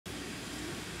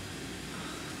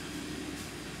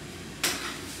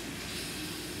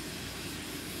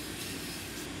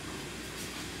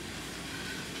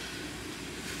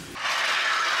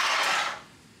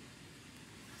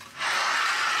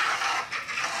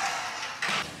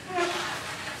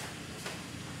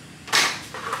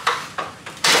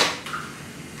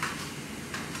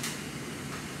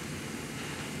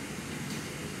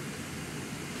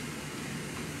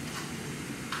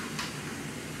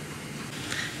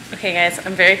Okay guys,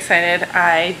 I'm very excited.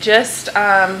 I just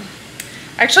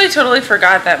actually totally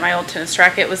forgot that my old tennis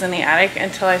racket was in the attic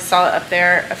until I saw it up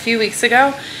there a few weeks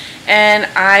ago. And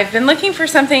I've been looking for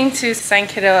something to sign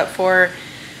Kaidale up for.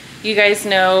 You guys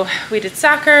know we did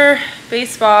soccer,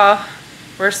 baseball.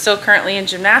 We're still currently in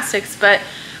gymnastics, but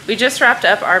we just wrapped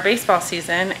up our baseball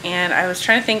season and I was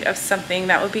trying to think of something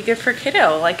that would be good for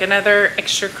Kaidale, like another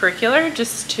extracurricular,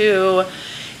 just to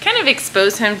kind of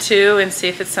expose him to and see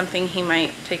if it's something he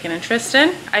might take an interest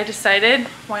in. I decided,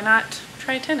 why not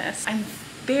try tennis? I'm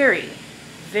very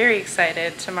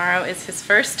excited. Tomorrow is his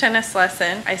first tennis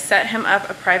lesson. I set him up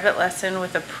a private lesson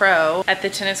with a pro at the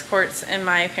tennis courts in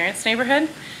my parents' neighborhood,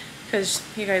 because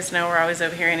you guys know we're always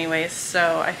over here anyways,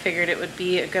 so I figured it would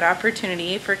be a good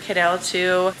opportunity for Kaidale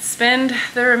to spend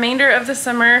the remainder of the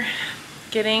summer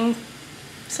getting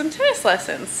some tennis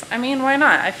lessons. I mean, why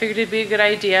not? I figured it'd be a good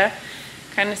idea,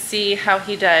 kind of see how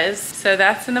he does. So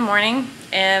that's in the morning,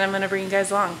 and I'm gonna bring you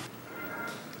guys along.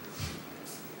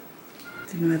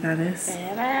 Do you know what that is?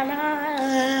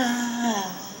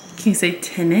 Can you say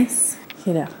tennis?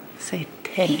 Kaidale, say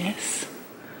tennis.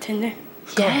 Tennis.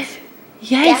 Yes.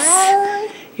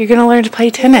 Yes. You're gonna learn to play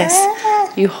tennis.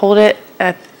 You hold it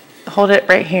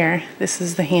right here. This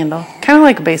is the handle, kind of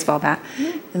like a baseball bat,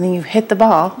 and then you hit the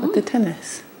ball with the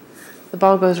tennis. The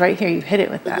ball goes right here. You hit it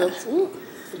with that.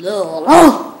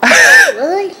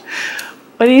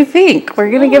 What do you think?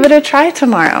 We're gonna give it a try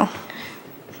tomorrow.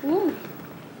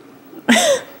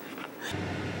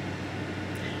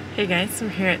 Hey guys, we're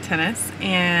here at tennis,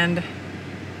 and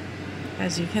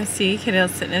as you can see,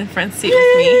 Kaidale's sitting in the front seat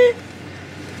with me.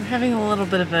 We're having a little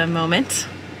bit of a moment,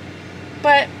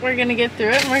 but we're gonna get through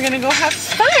it and we're gonna go have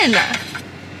fun.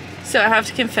 So I have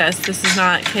to confess, this is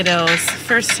not Kaidale's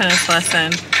first tennis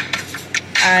lesson.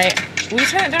 Will you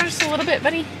turn it down just a little bit,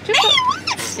 buddy?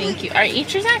 Thank you. All right,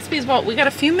 eat your Zaxby's. Well, we got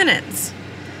a few minutes.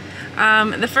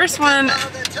 The first one,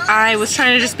 I was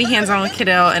trying to just be hands-on with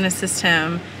Kaidale and assist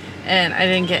him, and I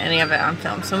didn't get any of it on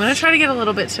film. So I'm gonna try to get a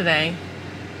little bit today.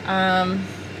 Kind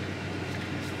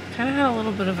of had a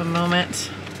little bit of a moment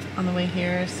on the way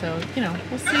here, so you know,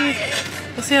 we'll see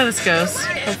how this goes.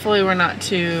 Hopefully we're not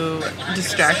too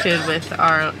distracted with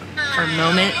our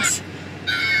moment,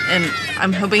 and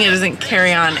I'm hoping it doesn't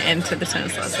carry on into the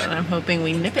tennis lesson. I'm hoping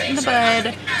we nip it in the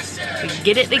bud, we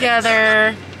get it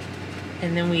together,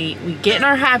 and then we get in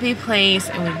our happy place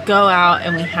and we go out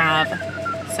and we have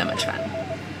so much fun.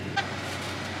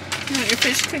 You want your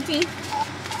fish cookie?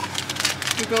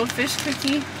 Your goldfish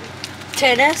cookie?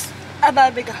 Tennis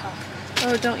about bigger house.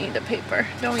 Oh, don't eat the paper.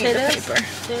 Don't eat the paper.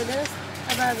 Tennis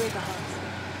about bigger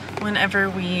house. Whenever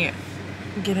we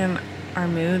get in our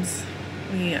moods,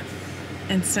 we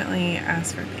instantly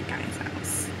ask for Big Guy's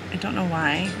house. I don't know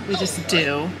why. We just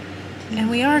do. And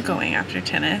we are going after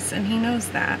tennis, and he knows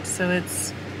that. So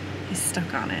he's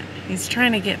stuck on it. He's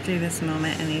trying to get through this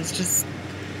moment, and he's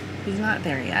not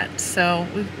there yet. So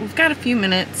we've got a few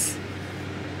minutes.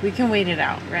 We can wait it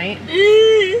out, right?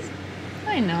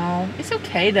 I know. It's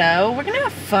okay though. We're gonna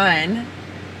have fun.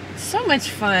 So much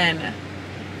fun.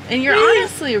 And you're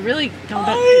honestly really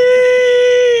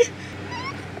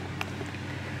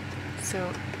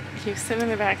So he was sitting in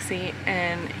the back seat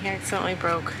and he accidentally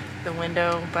broke the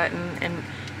window button, and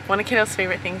one of Kaidale's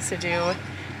favorite things to do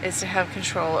is to have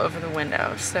control over the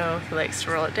window. So he likes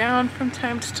to roll it down from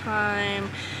time to time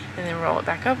and then roll it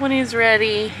back up when he's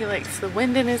ready. He likes the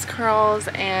wind in his curls,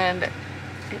 and it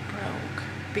broke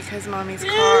because Mommy's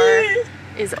car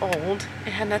is old.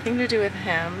 It had nothing to do with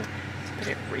him, but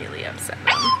it really upset him.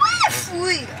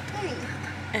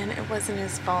 And it wasn't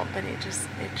his fault, but it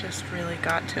just really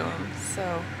got to him.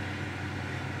 So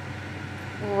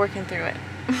we're working through it.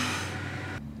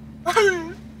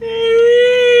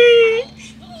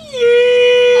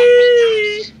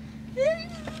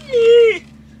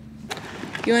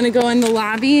 You want to go in the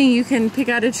lobby and you can pick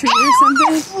out a treat or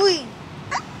something?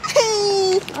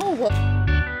 Oh, well.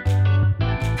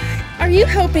 Are you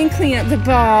helping clean up the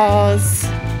balls?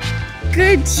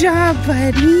 Good job,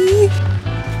 buddy.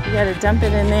 You gotta dump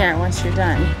it in there once you're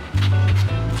done.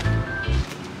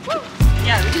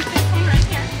 Yeah, we can take one right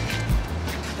here.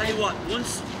 Tell you what,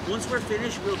 once we're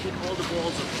finished, we'll pick all the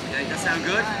balls up. Okay, that sound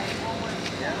good?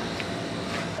 Yeah.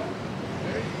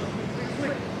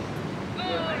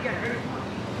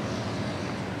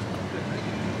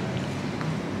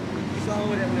 So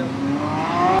that will.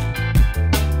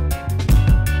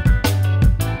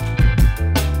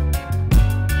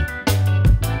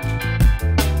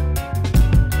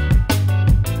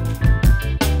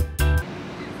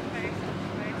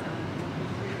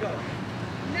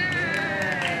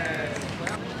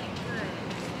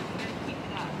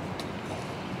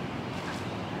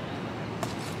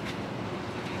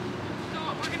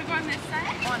 on this side.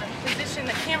 I want to position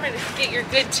the camera to get your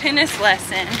good tennis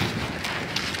lesson.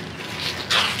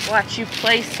 Watch you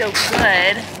play so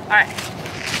good. All right.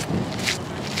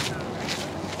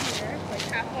 Here, like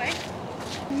halfway.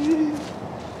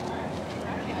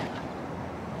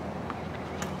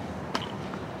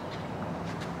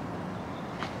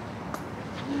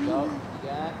 Go.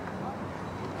 Again.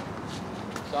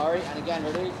 Sorry. And again.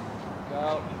 Ready?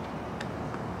 Go.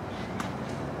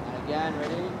 And again.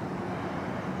 Ready?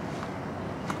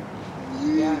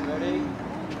 Again. Ready?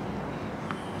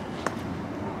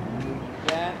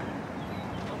 Again.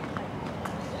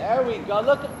 There we go.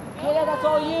 Look. Kayla, that's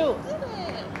all you.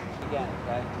 Again.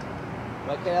 Okay.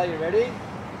 Right, Kayla, you ready?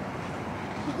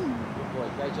 Good boy.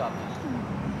 Great job.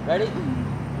 Ready?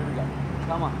 Here we go.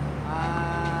 Come on.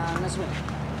 Let's swing.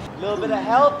 A little bit of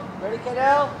help. Ready,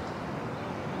 Kaidale? A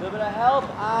little bit of help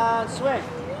and swing.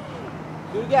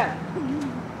 Do it again.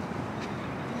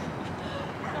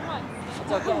 Come on.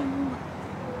 It's okay.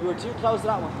 You were too close to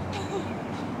that one.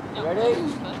 You ready?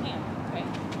 Both hands. Okay.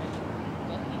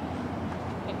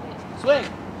 Swing.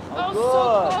 Oh, good.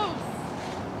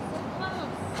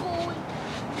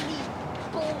 so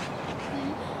close.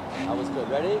 That was good.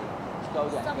 Ready? Let's go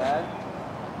again. Okay.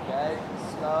 Okay.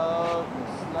 Slow,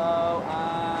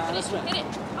 and swing. Hit it.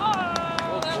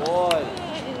 Oh, Good boy.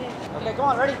 Okay, come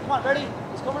on, ready? Come on, ready?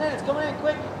 It's coming in,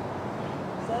 quick.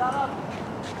 Set that up.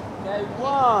 Okay,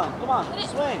 one. Come on,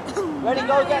 swing. Ready,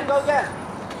 go again. Two.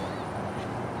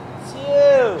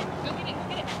 Go get it.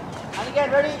 And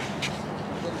again, ready?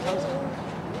 Getting closer.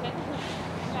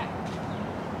 Back.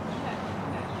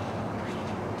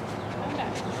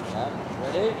 Yeah,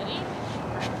 ready?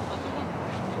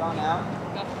 Go now.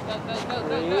 Go.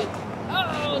 Three. Oh,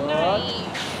 Good. nice.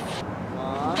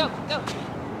 One. Go.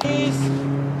 Please.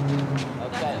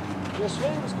 Okay. Your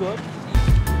swing was good.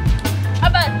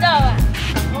 Abadala.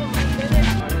 Oh my goodness.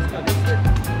 Alright, let's go.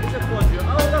 This is a fourth drill.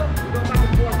 Oh, look. We're going back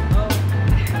and forth. Oh.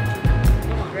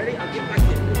 Come on, ready? I'll get back in.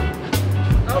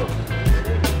 Oh.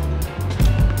 Ready? Ready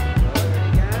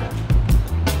again.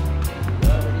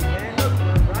 Ready again. Look,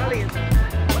 we're rallying.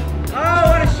 Oh,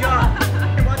 what a shot.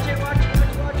 Watch it. Watch.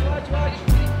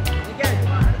 Again,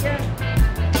 come on, again.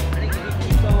 I think you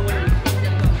keep going with it.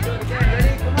 Do it again.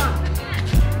 Ready? Come on.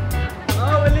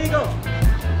 Oh, illegal.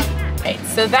 Right,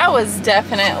 so that was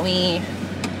definitely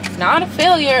not a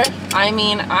failure. I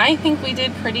mean, I think we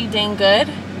did pretty dang good.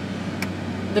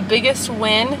 The biggest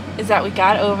win is that we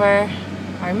got over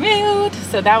our mood,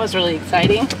 so that was really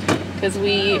exciting because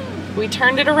we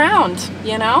turned it around,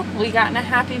 you know? We got in a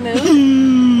happy mood.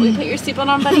 We put your seatbelt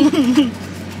on, buddy.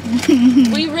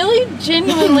 We really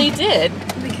genuinely did.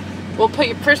 Well,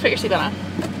 first put your seatbelt on.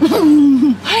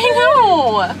 I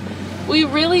know. We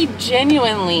really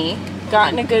genuinely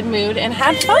got in a good mood and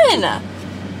had fun.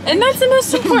 And that's the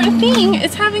most important thing,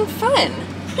 is having fun.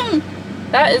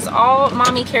 That is all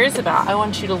mommy cares about. I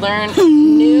want you to learn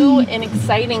new and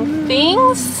exciting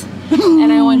things,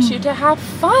 and I want you to have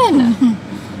fun.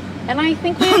 And I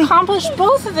think we accomplished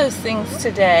both of those things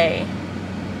today.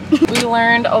 We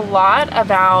learned a lot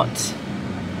about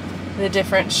the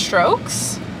different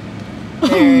strokes.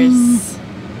 There's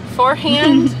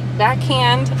forehand,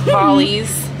 backhand,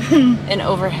 volleys, and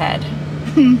overhead.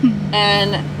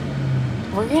 And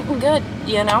we're getting good,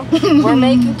 you know? We're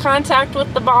making contact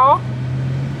with the ball.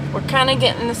 We're kind of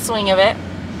getting the swing of it.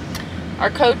 Our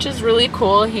coach is really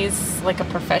cool. He's like a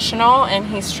professional, and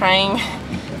he's trying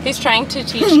to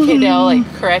teach Kaidale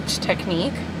like correct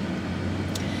technique.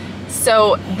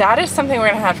 So that is something we're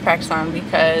gonna have to practice on,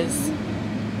 because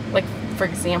like, for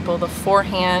example, the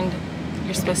forehand,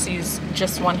 you're supposed to use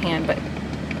just one hand, but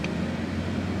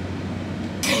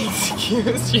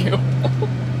excuse you.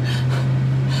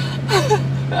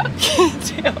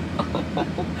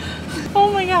 Oh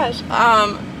my gosh.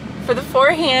 For the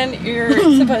forehand, you're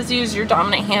supposed to use your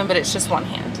dominant hand, but it's just one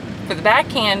hand. For the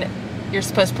backhand, you're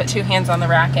supposed to put two hands on the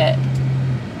racket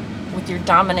with your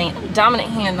dominant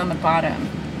hand on the bottom.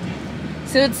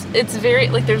 So it's very,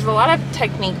 like, there's a lot of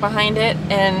technique behind it,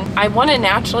 and I want to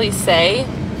naturally say,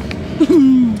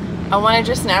 I want to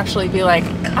just naturally be like,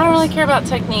 I don't really care about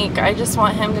technique. I just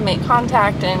want him to make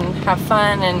contact and have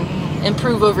fun and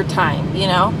improve over time, you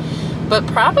know? But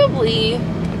probably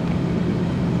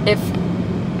if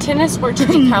tennis were to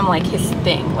become like his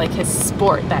thing, like his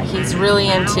sport that he's really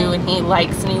into and he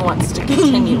likes and he wants to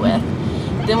continue with,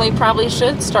 then we probably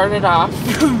should start it off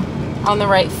on the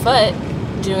right foot,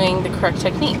 doing the correct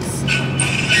techniques,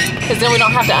 because then we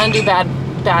don't have to undo bad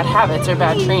habits or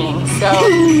bad training. So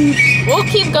we'll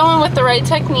keep going with the right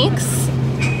techniques,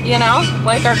 you know,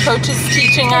 like our coach is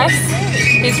teaching us.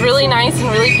 He's really nice and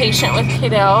really patient with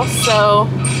Kaidale, so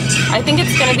I think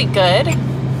it's gonna be good.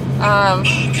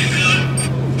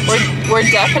 We're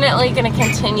definitely going to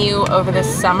continue over the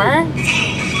summer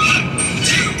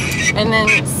and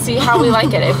then see how we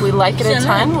like it. If we like it a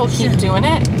ton, we'll keep doing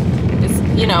it.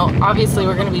 You know, obviously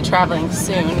we're going to be traveling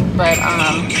soon, but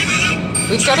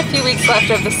we've got a few weeks left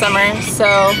of the summer,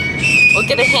 so we'll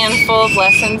get a handful of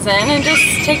lessons in and just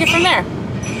take it from there.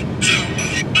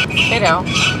 Kato,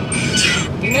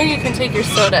 you know you can take your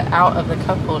soda out of the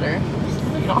cup holder.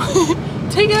 You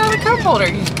don't take it out of the cup holder,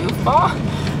 you goofball.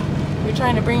 You're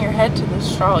trying to bring your head to the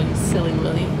straw, you silly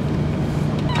Willy.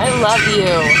 I love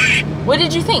you. What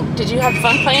did you think? Did you have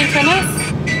fun playing tennis?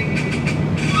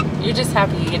 You're just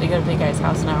happy you get to go to Big Guy's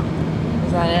house now.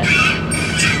 Is that it?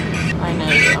 I know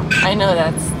you. I know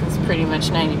that's pretty much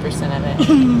 90% of it.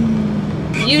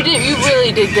 You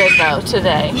really did good though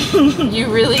today.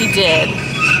 You really did.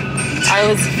 I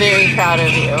was very proud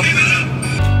of you.